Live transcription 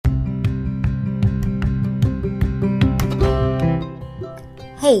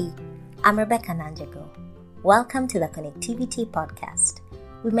Hey, I'm Rebecca Nanjago. Welcome to the Connectivity Podcast.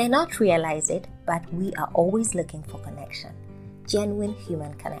 We may not realize it, but we are always looking for connection, genuine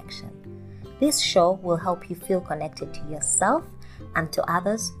human connection. This show will help you feel connected to yourself and to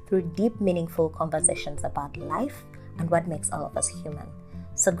others through deep, meaningful conversations about life and what makes all of us human.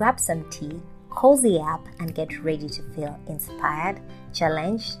 So grab some tea, cozy up, and get ready to feel inspired,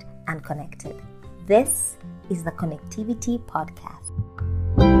 challenged, and connected. This is the Connectivity Podcast.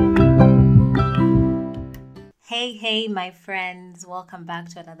 Hey, my friends. Welcome back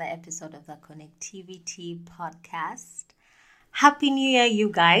to another episode of the Connectivity Podcast. Happy New Year, you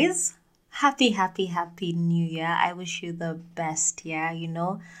guys. Happy New Year. I wish you the best year,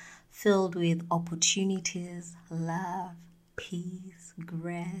 filled with opportunities, love, peace,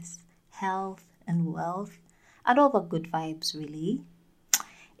 grace, health, and wealth, and all the good vibes, really.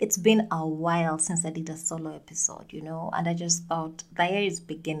 It's been a while since I did a solo episode, and I just thought the year is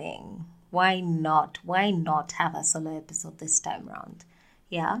beginning. Why not have a solo episode this time around?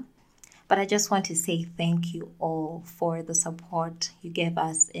 Yeah. But I just want to say thank you all for the support you gave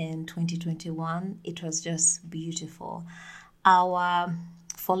us in 2021. It was just beautiful. Our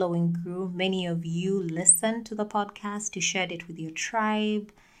following grew. Many of you listened to the podcast. You shared it with your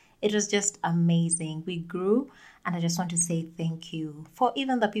tribe. It was just amazing. We grew. And I just want to say thank you for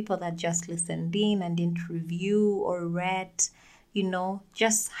even the people that just listened in and didn't review or read,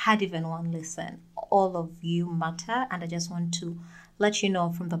 just had even one listen. All of you matter. And I just want to let you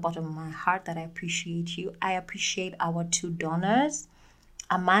know from the bottom of my heart that I appreciate you. I appreciate our two donors,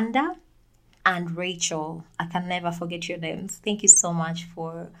 Amanda and Rachel. I can never forget your names. Thank you so much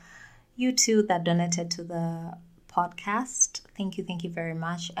for you two that donated to the podcast. Thank you very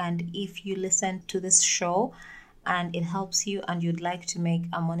much. And if you listen to this show and it helps you and you'd like to make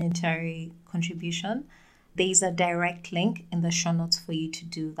a monetary contribution, there's a direct link in the show notes for you to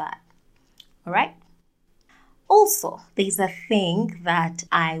do that. All right? Also, there's a thing that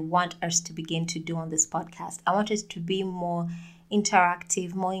I want us to begin to do on this podcast. I want us to be more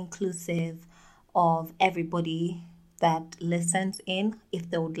interactive, more inclusive of everybody that listens in if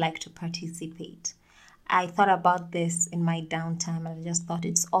they would like to participate. I thought about this in my downtime and I just thought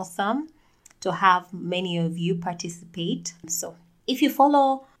it's awesome to have many of you participate. So if you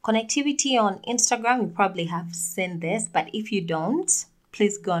follow Connectivity on Instagram, you probably have seen this, but if you don't,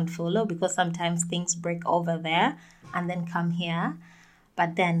 please go and follow because sometimes things break over there and then come here.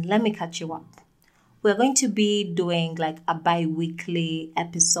 But then let me catch you up. We're going to be doing like a bi-weekly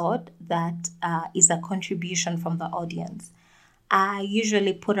episode that is a contribution from the audience. I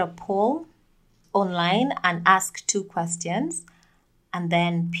usually put a poll online and ask 2 questions. And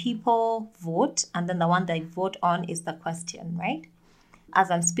then people vote, and then the one they vote on is the question, right? As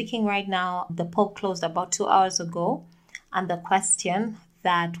I'm speaking right now, the poll closed about 2 hours ago, and the question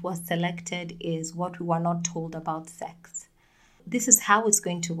that was selected is what we were not told about sex. This is how it's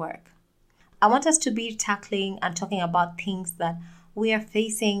going to work. I want us to be tackling and talking about things that we are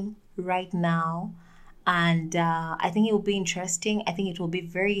facing right now, and I think it will be interesting. I think it will be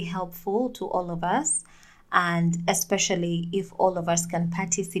very helpful to all of us. And especially if all of us can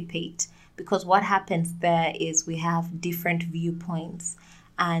participate, because what happens there is we have different viewpoints,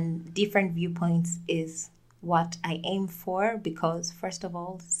 and different viewpoints is what I aim for, because first of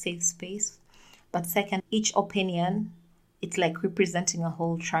all, safe space, but second, each opinion, it's like representing a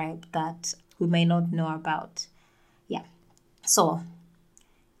whole tribe that we may not know about. Yeah. So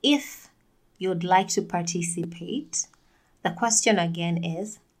if you'd like to participate, the question again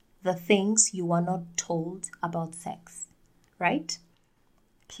is, the things you were not told about sex, right?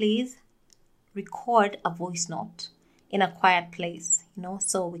 Please record a voice note in a quiet place,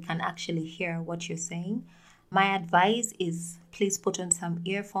 so we can actually hear what you're saying. My advice is please put on some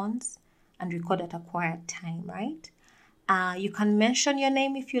earphones and record at a quiet time, right? You can mention your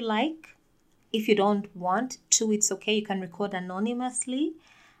name if you like. If you don't want to, it's okay. You can record anonymously.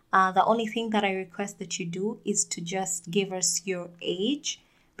 The only thing that I request that you do is to just give us your age,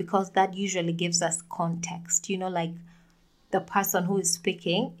 because that usually gives us context. Like the person who is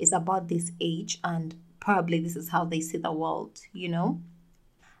speaking is about this age and probably this is how they see the world,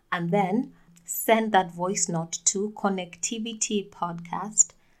 And then send that voice note to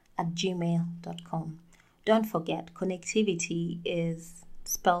connectivitypodcast@gmail.com. Don't forget, connectivity is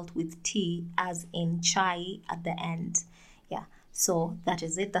spelled with T as in chai at the end. Yeah, so that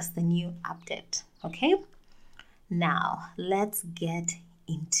is it. That's the new update. Okay? Now, let's get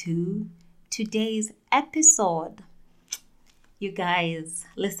into today's episode. You guys,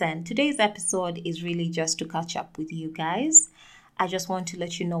 listen, today's episode is really just to catch up with you guys. I just want to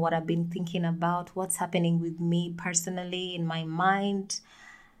let you know what I've been thinking about, what's happening with me personally in my mind,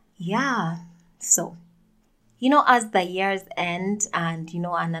 yeah, so as the years end and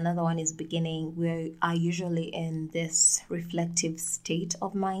another one is beginning, we are usually in this reflective state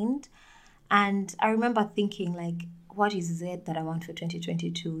of mind. And I remember thinking, like, what is it that I want for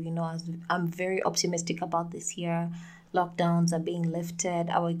 2022? I'm very optimistic about this year. Lockdowns are being lifted,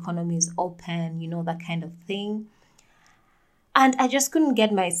 our economy is open, that kind of thing. And I just couldn't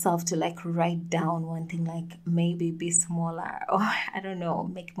get myself to like write down one thing, like maybe be smaller or I don't know,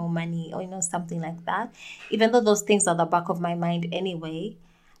 make more money or something like that. Even though those things are the back of my mind anyway.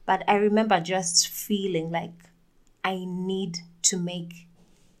 But I remember just feeling like I need to make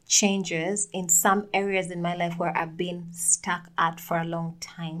changes in some areas in my life where I've been stuck at for a long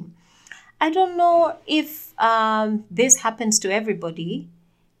time. I don't know if this happens to everybody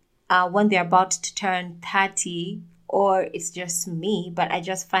when they're about to turn 30 or it's just me, but I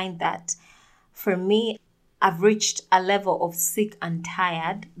just find that for me, I've reached a level of sick and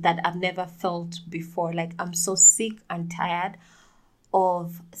tired that I've never felt before. Like I'm so sick and tired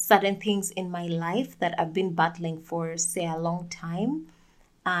of certain things in my life that I've been battling for, say, a long time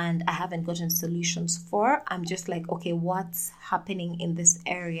and I haven't gotten solutions for. I'm just like, okay, what's happening in this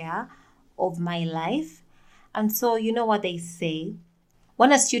area of my life? And so, you know what they say?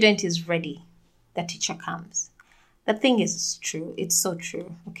 When a student is ready, the teacher comes. The thing is true. It's so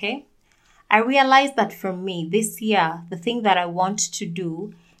true, okay? I realized that for me, this year, the thing that I want to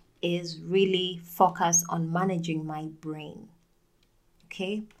do is really focus on managing my brain,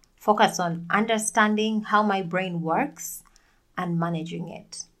 okay? Focus on understanding how my brain works and managing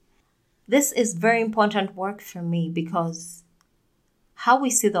it. This is very important work for me because how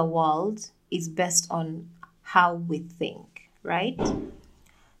we see the world is based on how we think, right?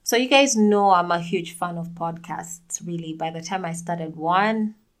 So you guys know I'm a huge fan of podcasts, really. By the time I started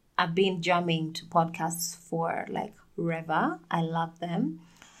one, I've been jamming to podcasts for like forever. I love them.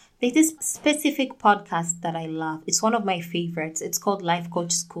 There's this specific podcast that I love. It's one of my favorites. It's called Life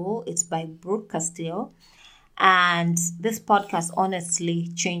Coach School. It's by Brooke Castillo. And this podcast honestly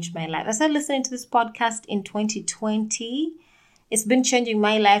changed my life. I started listening to this podcast in 2020. It's been changing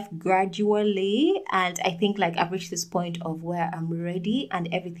my life gradually. And I think like I've reached this point of where I'm ready and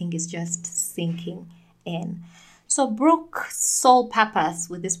everything is just sinking in. So Brooke's sole purpose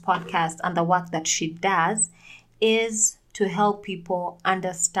with this podcast and the work that she does is to help people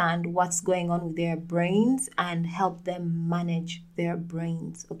understand what's going on with their brains and help them manage their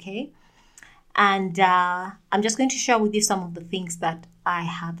brains, okay? And I'm just going to share with you some of the things that I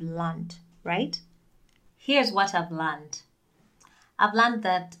have learned, right? Here's what I've learned. I've learned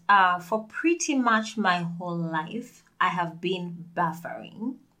that for pretty much my whole life, I have been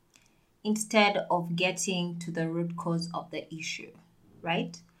buffering instead of getting to the root cause of the issue,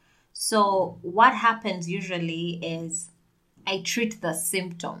 right? So what happens usually is I treat the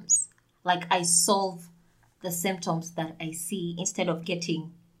symptoms, like I solve the symptoms that I see instead of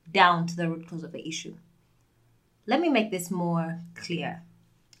getting down to the root cause of the issue. Let me make this more clear.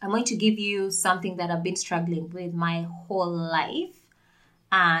 I'm going to give you something that I've been struggling with my whole life,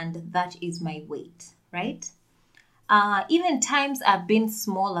 and that is my weight, right? Even times I've been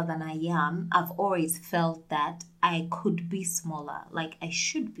smaller than I am, I've always felt that I could be smaller, like I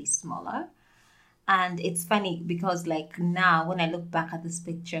should be smaller. And it's funny because like now when I look back at these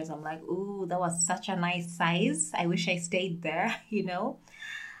pictures, I'm like, ooh, that was such a nice size. I wish I stayed there,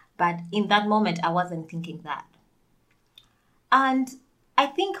 But in that moment, I wasn't thinking that. And I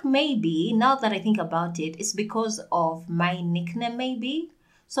think maybe, now that I think about it, it's because of my nickname maybe.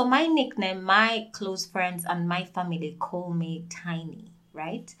 So my nickname, my close friends and my family call me Tiny,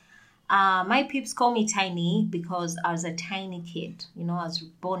 right? My peeps call me Tiny because I was a tiny kid. I was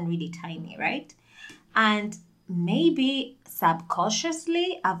born really tiny, right? And maybe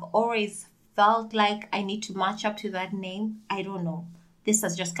subconsciously, I've always felt like I need to match up to that name. I don't know. This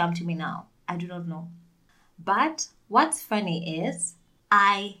has just come to me now. I do not know. But what's funny is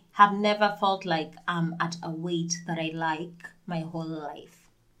I have never felt like I'm at a weight that I like my whole life.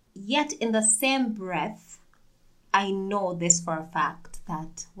 Yet in the same breath, I know this for a fact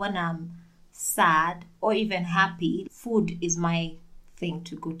that when I'm sad or even happy, food is my thing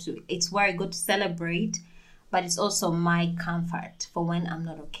to go to. It's where I go to celebrate, but it's also my comfort for when I'm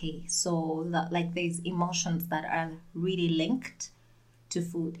not okay. So there's emotions that are really linked to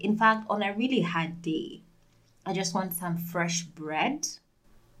food. In fact, on a really hard day, I just want some fresh bread,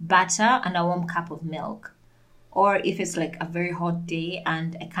 butter, and a warm cup of milk. Or if it's like a very hot day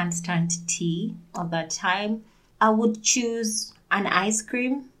and I can't stand tea at that time, I would choose an ice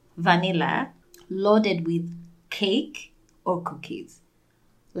cream, vanilla, loaded with cake or cookies.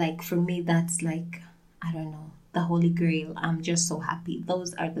 Like for me, that's like, I don't know, the Holy Grail. I'm just so happy.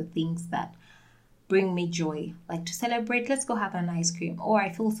 Those are the things that bring me joy. Like to celebrate, let's go have an ice cream. Or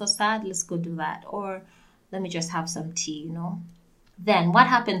I feel so sad, let's go do that. Or let me just have some tea. Then what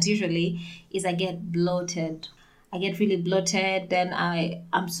happens usually is I get bloated. I get really bloated, then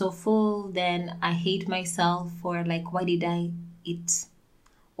I'm so full, then I hate myself for like, why did I eat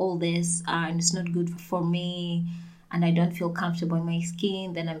all this? And it's not good for me, and I don't feel comfortable in my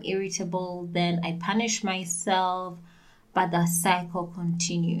skin, then I'm irritable, then I punish myself, but the cycle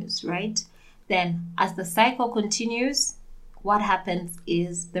continues, right? Then as the cycle continues, what happens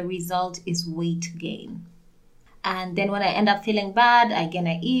is the result is weight gain. And then when I end up feeling bad, again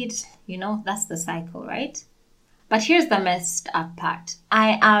I eat, that's the cycle, right? But here's the messed up part.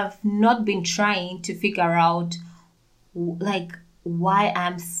 I have not been trying to figure out like why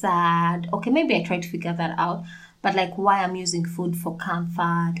I'm sad. Okay, maybe I tried to figure that out, but like why I'm using food for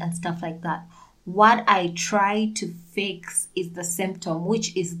comfort and stuff like that. What I try to fix is the symptom,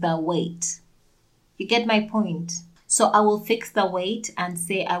 which is the weight. You get my point? So I will fix the weight and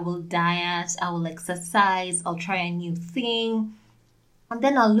say I will diet, I will exercise, I'll try a new thing, and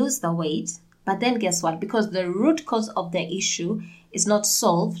then I'll lose the weight. But then guess what? Because the root cause of the issue is not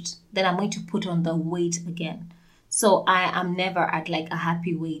solved, then I'm going to put on the weight again. So I am never at like a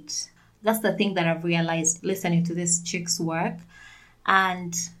happy weight. That's the thing that I've realized listening to this chick's work.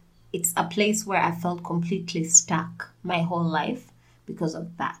 And it's a place where I felt completely stuck my whole life because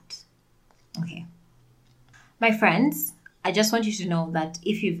of that. Okay. My friends, I just want you to know that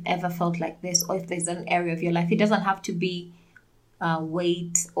if you've ever felt like this, or if there's an area of your life, it doesn't have to be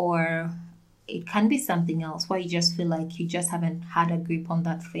weight, or it can be something else where you just feel like you just haven't had a grip on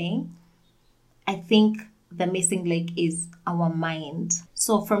that thing. I think the missing link is our mind.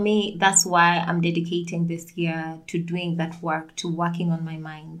 So for me, that's why I'm dedicating this year to doing that work, to working on my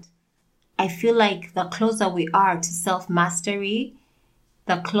mind. I feel like the closer we are to self-mastery,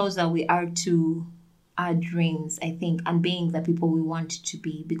 the closer we are to our dreams, I think, and being the people we want to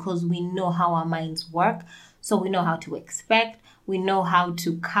be, because we know how our minds work. So we know how to expect, we know how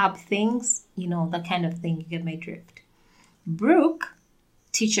to curb things, that kind of thing. You get my drift. Brooke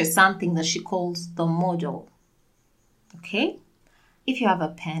teaches something that she calls the model. Okay? If you have a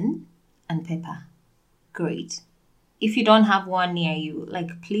pen and paper, great. If you don't have one near you,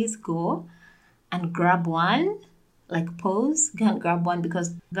 like please go and grab one, like pause, go and grab one,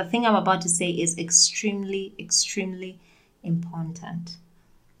 because the thing I'm about to say is extremely, extremely important.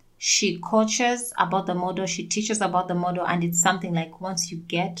 She coaches about the model, she teaches about the model, and it's something like once you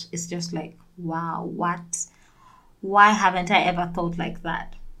get, it's just like, wow, what? Why haven't I ever thought like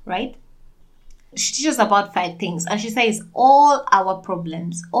that, right? She teaches about 5 things, and she says all our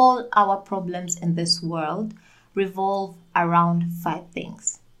problems in this world revolve around 5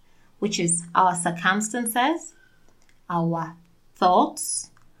 things, which is our circumstances, our thoughts,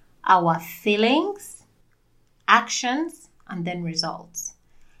 our feelings, actions, and then results.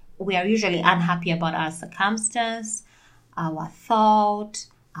 We are usually unhappy about our circumstance, our thought,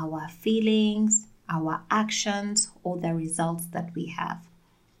 our feelings, our actions, or the results that we have,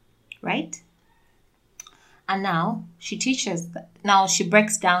 right? And now she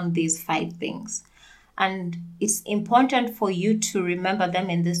breaks down these 5 things. And it's important for you to remember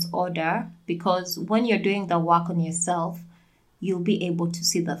them in this order, because when you're doing the work on yourself, you'll be able to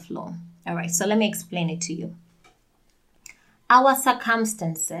see the flow. All right, so let me explain it to you. Our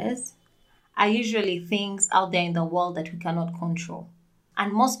circumstances are usually things out there in the world that we cannot control.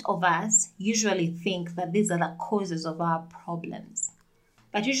 And most of us usually think that these are the causes of our problems.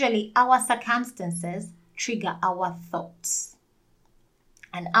 But usually our circumstances trigger our thoughts.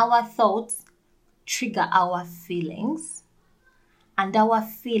 And our thoughts trigger our feelings. And our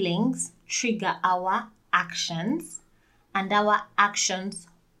feelings trigger our actions. And our actions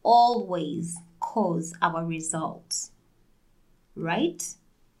always cause our results. Right?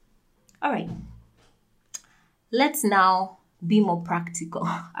 All right. Let's now be more practical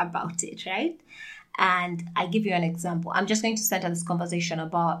about it, right? And I give you an example. I'm just going to center this conversation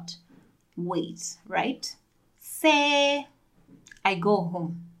about weight, right? Say I go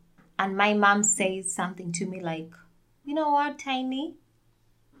home and my mom says something to me like, you know what, Tiny?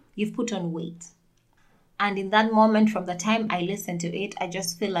 You've put on weight. And in that moment, from the time I listen to it, I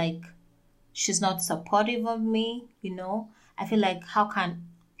just feel like she's not supportive of me, I feel like, how can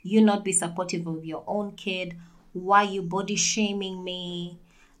you not be supportive of your own kid? Why are you body shaming me?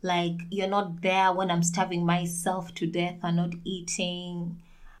 Like, you're not there when I'm starving myself to death and not eating.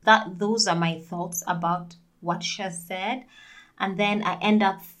 Those are my thoughts about what she has said. And then I end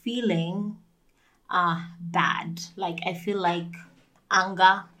up feeling bad. Like, I feel like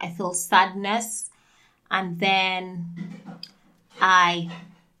anger, I feel sadness, and then I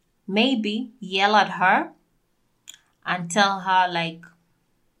maybe yell at her and tell her like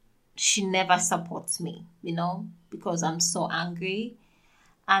she never supports me, because I'm so angry.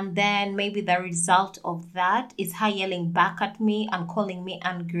 And then maybe the result of that is her yelling back at me and calling me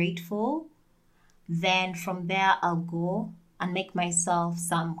ungrateful. Then from there, I'll go and make myself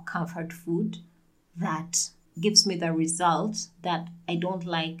some comfort food that gives me the result that I don't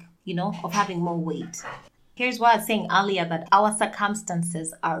like, of having more weight. Here's what I was saying earlier, that our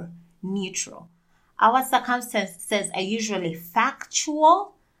circumstances are neutral. Our circumstances are usually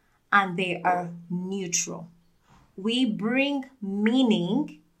factual and they are neutral. We bring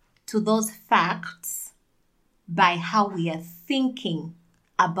meaning to those facts by how we are thinking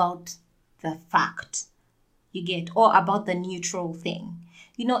about the fact, you get, or about the neutral thing.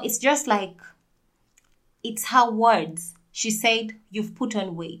 It's just like, it's her words. She said, you've put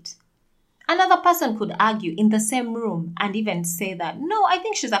on weight. Another person could argue in the same room and even say that, no, I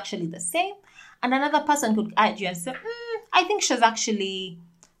think she's actually the same. And another person could argue and say, I think she's actually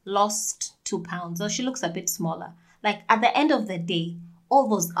lost 2 pounds, or she looks a bit smaller. Like, at the end of the day, all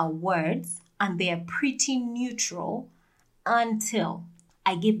those are words and they are pretty neutral until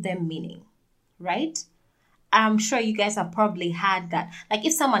I give them meaning, right? I'm sure you guys have probably had that. Like,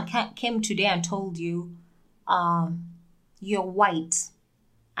 if someone came today and told you you're white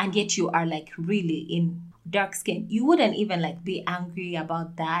and yet you are like really in dark skin, you wouldn't even like be angry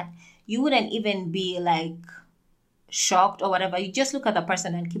about that. You wouldn't even be like shocked or whatever. You just look at the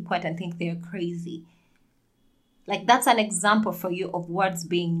person and keep quiet and think they're crazy. Like, that's an example for you of words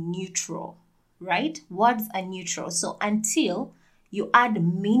being neutral, right? Words are neutral. So until you add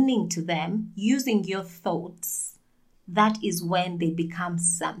meaning to them using your thoughts, that is when they become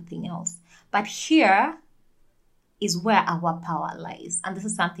something else. But here is where our power lies. And this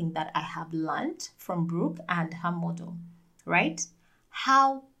is something that I have learned from Brooke and her model, right?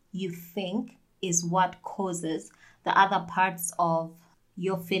 How you think is what causes the other parts of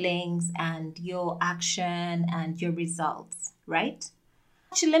your feelings and your action and your results, right?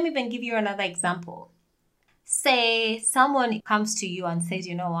 Actually, let me even give you another example. Say someone comes to you and says,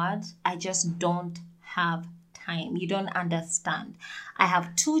 you know what? I just don't have time. You don't understand. I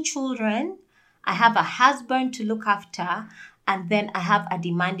have 2 children. I have a husband to look after. And then I have a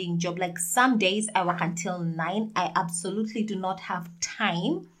demanding job. Like, some days I work until 9. I absolutely do not have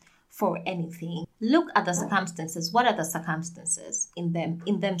time for anything. Look at the circumstances. What are the circumstances in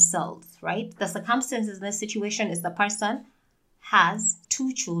themselves, right? The circumstances in this situation is the person has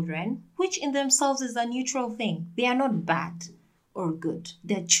 2 children, which in themselves is a neutral thing. They are not bad or good.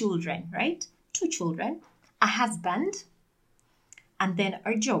 They're children, right? 2 children, a husband, and then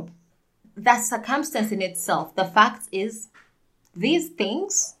a job. The circumstance in itself, the fact is, these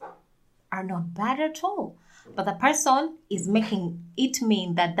things are not bad at all. But the person is making it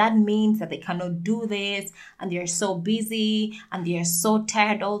mean that means that they cannot do this and they're so busy and they're so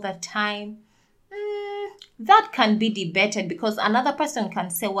tired all the time. That can be debated, because another person can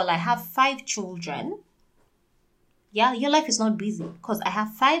say, well, I have 5 children. Yeah, your life is not busy because I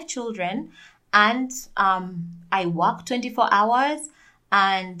have 5 children and I work 24 hours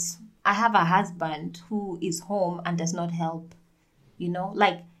and I have a husband who is home and does not help.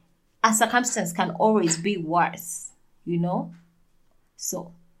 Like, a circumstance can always be worse,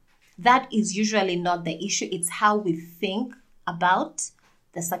 So that is usually not the issue. It's how we think about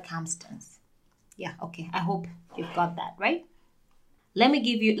the circumstance. Yeah, okay. I hope you've got that, right?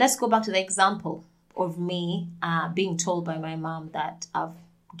 Let's go back to the example of me being told by my mom that I've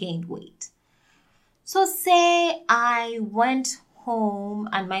gained weight. So say I went home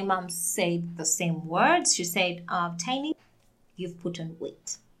and my mom said the same words. She said, Tiny, you've put on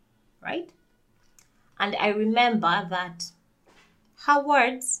weight, right? And I remember that her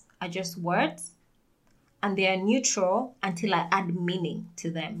words are just words and they are neutral until I add meaning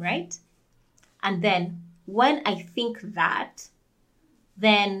to them, right? And then when I think that,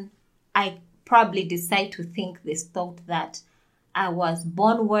 then I probably decide to think this thought that I was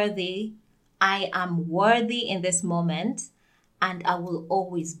born worthy, I am worthy in this moment, and I will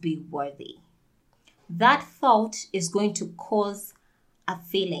always be worthy. That thought is going to cause a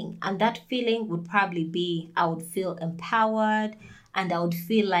feeling, and that feeling would probably be, I would feel empowered and I would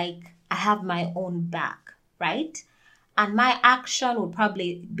feel like I have my own back, right? And my action would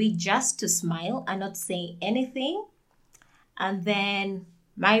probably be just to smile and not say anything. And then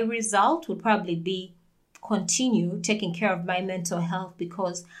my result would probably be continue taking care of my mental health,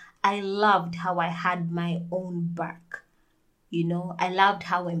 because I loved how I had my own back. I loved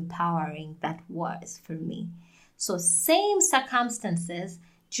how empowering that was for me. So same circumstances,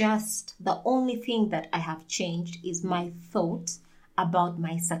 Just the only thing that I have changed is my thought about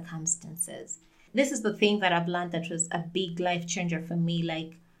my circumstances. This is the thing that I've learned that was a big life changer for me.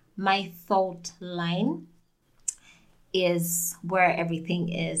 Like, my thought line is where everything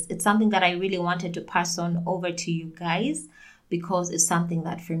is. It's something that I really wanted to pass on over to you guys because it's something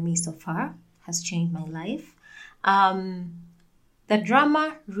that for me so far has changed my life. The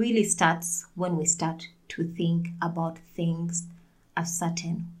drama really starts when we start to think about things a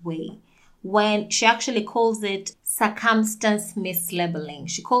certain way. When she actually calls it circumstance mislabeling.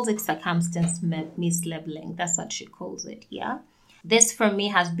 She calls it circumstance mislabeling. That's what she calls it, yeah? This for me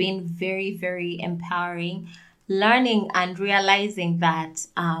has been very, very empowering. Learning and realizing that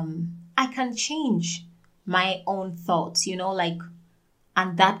I can change my own thoughts,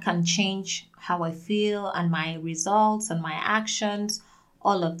 and that can change how I feel and my results and my actions,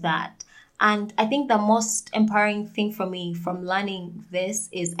 all of that. And I think the most empowering thing for me from learning this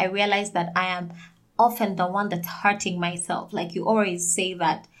is I realized that I am often the one that's hurting myself. Like, you always say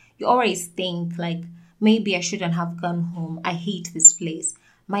that, you always think like, maybe I shouldn't have gone home. I hate this place.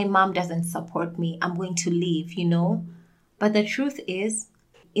 My mom doesn't support me. I'm going to leave, But the truth is,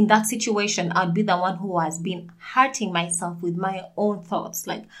 in that situation, I'd be the one who has been hurting myself with my own thoughts.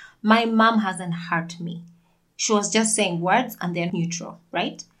 Like, my mom hasn't hurt me. She was just saying words and they're neutral,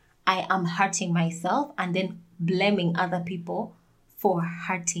 right? I am hurting myself and then blaming other people for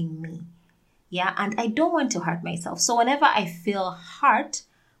hurting me. Yeah, and I don't want to hurt myself. So whenever I feel hurt,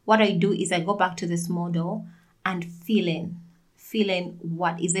 what I do is I go back to this model and feeling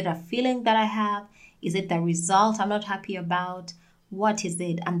what is it, a feeling that I have? Is it the result I'm not happy about? What is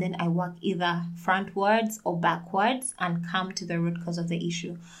it? And then I work either frontwards or backwards and come to the root cause of the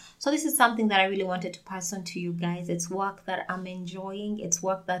issue. So this is something that I really wanted to pass on to you guys. It's work that I'm enjoying. It's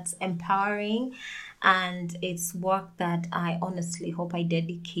work that's empowering. And it's work that I honestly hope I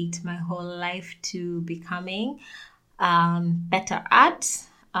dedicate my whole life to becoming better at.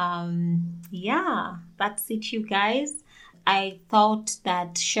 Yeah, that's it, you guys. I thought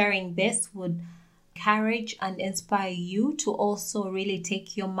that sharing this would encourage and inspire you to also really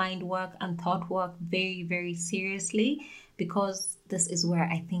take your mind work and thought work very, very seriously, because this is where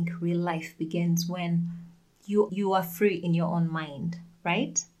I think real life begins, when you are free in your own mind,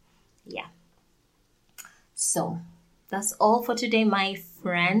 right? Yeah. So that's all for today, my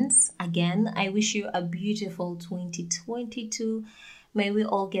friends. Again, I wish you a beautiful 2022. May we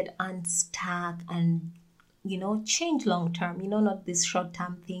all get unstuck and change long term, not these short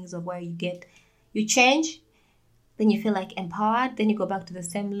term things of where you change, then you feel like empowered, then you go back to the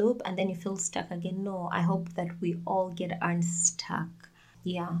same loop and then you feel stuck again. No, I hope that we all get unstuck,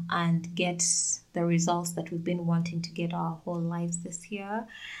 and get the results that we've been wanting to get our whole lives this year.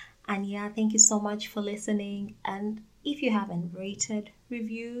 And thank you so much for listening. And if you haven't rated,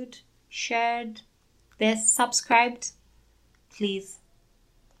 reviewed, shared this, subscribed, please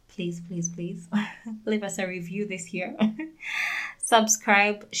leave us a review this year.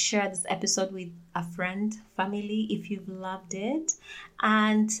 Subscribe, share this episode with a friend, family, if you've loved it.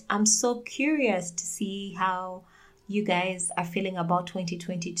 And I'm so curious to see how you guys are feeling about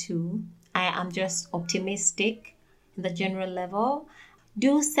 2022. I am just optimistic in the general level.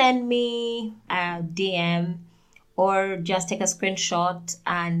 Do send me a DM or just take a screenshot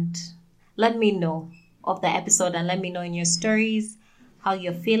and let me know of the episode, and let me know in your stories how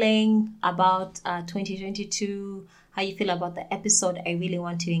you're feeling about 2022, how you feel about the episode. I really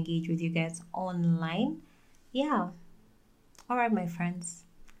want to engage with you guys online. Yeah. All right, my friends.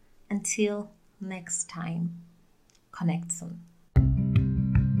 Until next time, connect soon.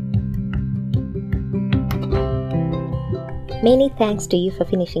 Many thanks to you for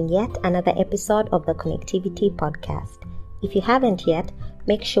finishing yet another episode of the Connectivity Podcast. If you haven't yet,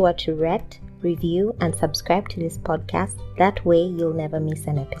 make sure to rate, review, and subscribe to this podcast. That way you'll never miss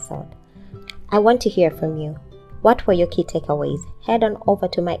an episode. I want to hear from you. What were your key takeaways? Head on over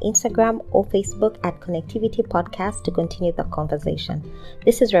to my Instagram or Facebook at Connectivity Podcast to continue the conversation.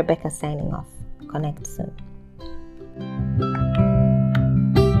 This is Rebecca signing off. Connect soon.